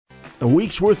A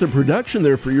week's worth of production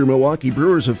there for your Milwaukee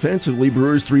Brewers offensively.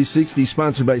 Brewers 360,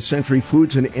 sponsored by Century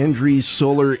Foods and Endry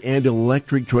Solar and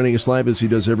Electric. Joining us live as he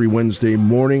does every Wednesday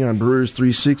morning on Brewers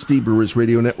 360, Brewers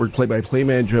Radio Network play-by-play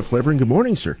man Jeff Levering. Good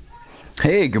morning, sir.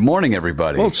 Hey, good morning,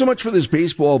 everybody. Well, so much for this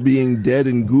baseball being dead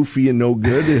and goofy and no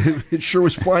good. It sure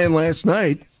was flying last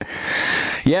night.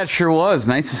 Yeah, it sure was.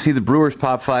 Nice to see the Brewers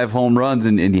pop 5 home runs,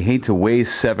 and you hate to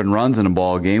waste 7 runs in a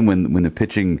ball game when the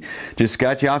pitching just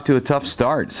got you off to a tough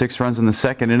start. 6 runs in the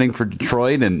second inning for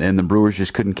Detroit, and the Brewers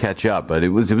just couldn't catch up. But it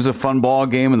was a fun ball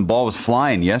game, and the ball was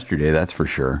flying yesterday, that's for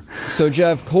sure. So,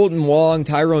 Jeff, Colton Wong,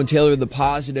 Tyrone Taylor, the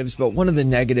positives, but one of the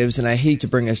negatives, and I hate to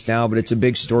bring us down, but it's a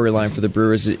big storyline for the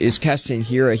Brewers, is Keston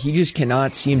Hiura. He just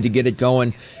cannot seem to get it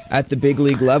going at the big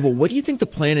league level. What do you think the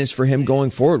plan is for him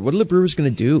going forward? What are the Brewers going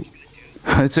to do?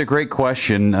 It's a great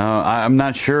question. I'm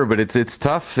not sure, but it's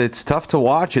tough. It's tough to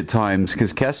watch at times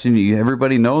because Keston,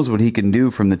 everybody knows what he can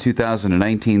do from the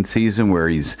 2019 season, where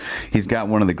he's got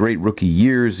one of the great rookie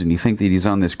years, and you think that he's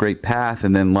on this great path.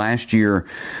 And then last year,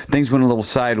 things went a little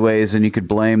sideways, and you could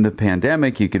blame the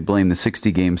pandemic, you could blame the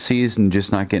 60-game season,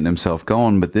 just not getting himself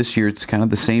going. But this year, it's kind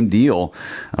of the same deal.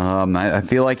 I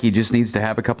feel like he just needs to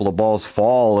have a couple of balls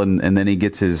fall, and then he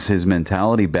gets his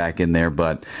mentality back in there.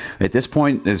 But at this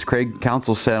point, as Craig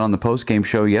Counsell said on the post-game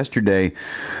show yesterday,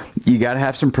 you got to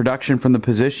have some production from the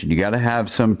position. You got to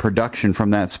have some production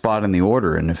from that spot in the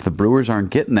order. And if the Brewers aren't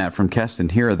getting that from Keston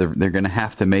Hiura, they're going to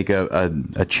have to make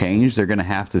a change. They're going to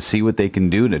have to see what they can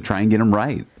do to try and get him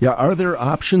right. Yeah, are there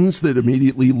options that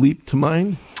immediately leap to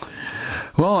mind?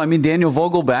 Well, I mean, Daniel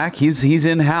Vogelbach, he's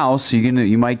in-house.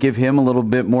 You might give him a little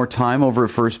bit more time over at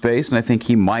first base, and I think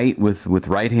he might with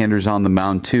right-handers on the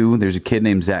mound, too. There's a kid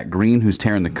named Zach Green who's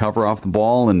tearing the cover off the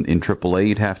ball, and in AAA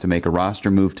you'd have to make a roster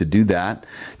move to do that,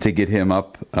 to get him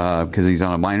up because he's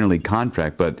on a minor league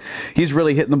contract. But he's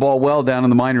really hitting the ball well down in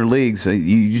the minor leagues.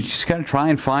 You just got to try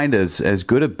and find as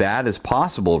good a bat as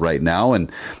possible right now,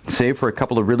 and save for a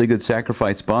couple of really good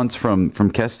sacrifice bunts from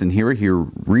Keston Hiura here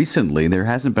recently. There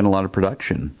hasn't been a lot of production.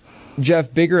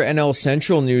 Jeff, bigger NL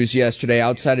Central news yesterday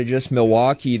outside of just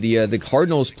Milwaukee. The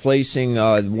Cardinals placing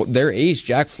their ace,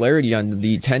 Jack Flaherty, on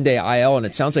the 10-day IL, and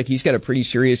it sounds like he's got a pretty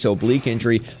serious oblique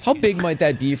injury. How big might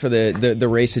that be for the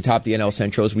race to top the NL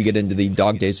Central as we get into the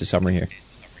dog days of summer here?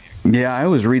 Yeah, I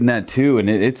was reading that too, and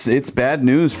it's bad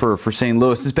news for St.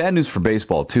 Louis. It's bad news for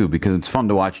baseball too, because it's fun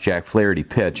to watch Jack Flaherty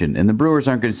pitch, and the Brewers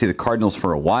aren't going to see the Cardinals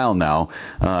for a while now,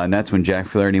 and that's when Jack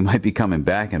Flaherty might be coming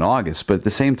back in August. But at the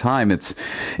same time, it's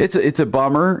a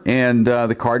bummer, and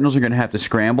the Cardinals are going to have to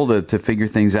scramble to figure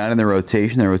things out in their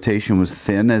rotation. Their rotation was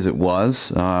thin as it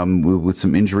was, with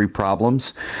some injury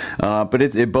problems, but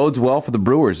it bodes well for the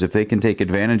Brewers if they can take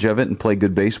advantage of it and play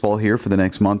good baseball here for the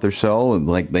next month or so,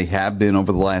 like they have been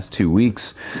over the last 2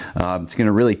 weeks. It's going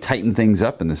to really tighten things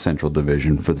up in the Central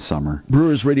Division for the summer.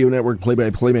 Brewers Radio Network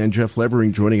play-by-play man Jeff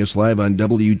Levering joining us live on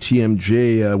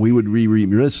WTMJ. We would be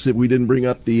remiss if we didn't bring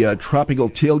up the Tropical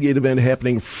Tailgate event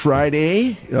happening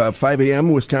Friday, 5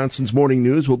 a.m. Wisconsin's Morning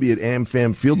News. Will be at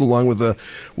AmFam Field, along with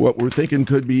what we're thinking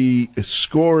could be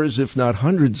scores, if not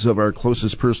hundreds, of our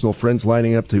closest personal friends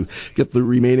lining up to get the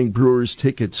remaining Brewers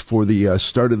tickets for the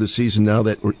start of the season, now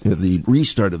that the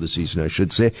restart of the season, I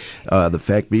should say. The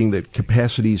fact being that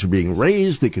capacities are being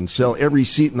raised. They can sell every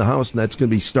seat in the house, and that's going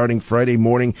to be starting Friday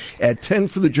morning at 10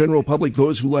 for the general public.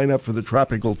 Those who line up for the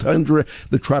Tropical Tundra,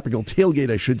 the Tropical Tailgate,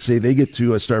 I should say, they get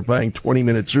to start buying 20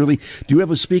 minutes early. Do you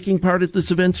have a speaking part at this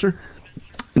event, sir?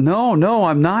 No,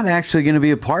 I'm not actually going to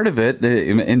be a part of it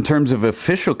in terms of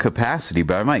official capacity,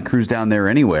 but I might cruise down there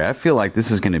anyway. I feel like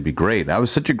this is going to be great. I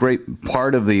was such a great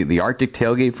part of the Arctic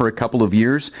tailgate for a couple of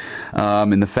years,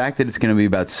 and the fact that it's going to be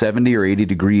about 70 or 80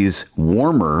 degrees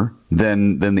warmer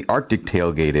than the Arctic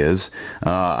tailgate is,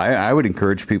 I would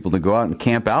encourage people to go out and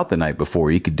camp out the night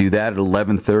before. You could do that at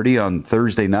 11:30 on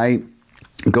Thursday night.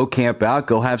 Go camp out,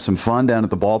 go have some fun down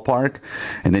at the ballpark,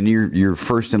 and then you're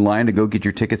first in line to go get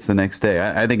your tickets the next day.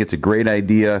 I think it's a great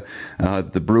idea.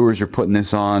 The Brewers are putting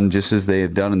this on just as they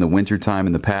have done in the wintertime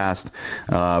in the past,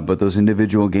 but those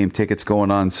individual game tickets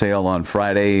going on sale on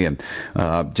Friday, and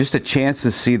just a chance to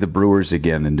see the Brewers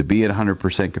again and to be at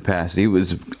 100% capacity. It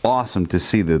was awesome to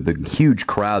see the huge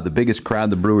crowd, the biggest crowd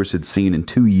the Brewers had seen in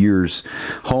 2 years,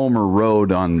 home or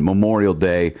road on Memorial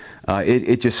Day.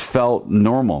 It just felt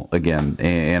normal again,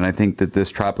 and I think that this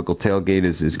Tropical Tailgate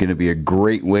is going to be a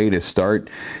great way to start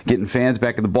getting fans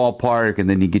back at the ballpark, and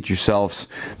then you get yourselves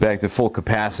back to full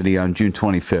capacity on June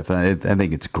 25th. I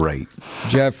think it's great.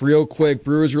 Jeff, real quick,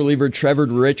 Brewers reliever Trevor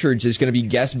Richards is going to be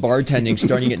guest bartending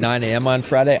starting at 9 a.m. on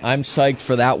Friday. I'm psyched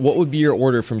for that. What would be your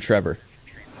order from Trevor?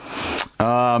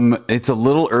 It's a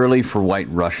little early for White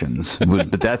Russians,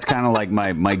 but that's kind of like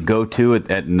my go-to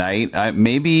at night.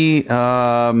 Maybe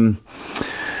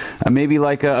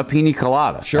like a pina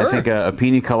colada. Sure. I think a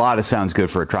pina colada sounds good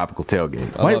for a tropical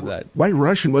tailgate. I love that. White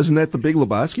Russian, wasn't that the Big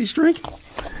Lebowski's drink?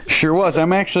 Sure was.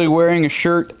 I'm actually wearing a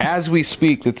shirt as we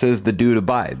speak that says "The Dude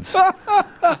Abides."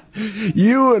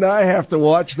 You and I have to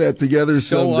watch that together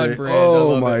So someday. on brand.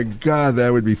 Oh, my God,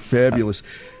 that would be fabulous.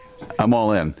 I'm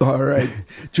all in. All right.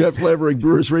 Jeff Levering,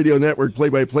 Brewers Radio Network,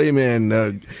 play-by-play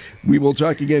man. We will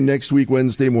talk again next week,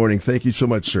 Wednesday morning. Thank you so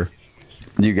much, sir.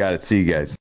 You got it. See you guys.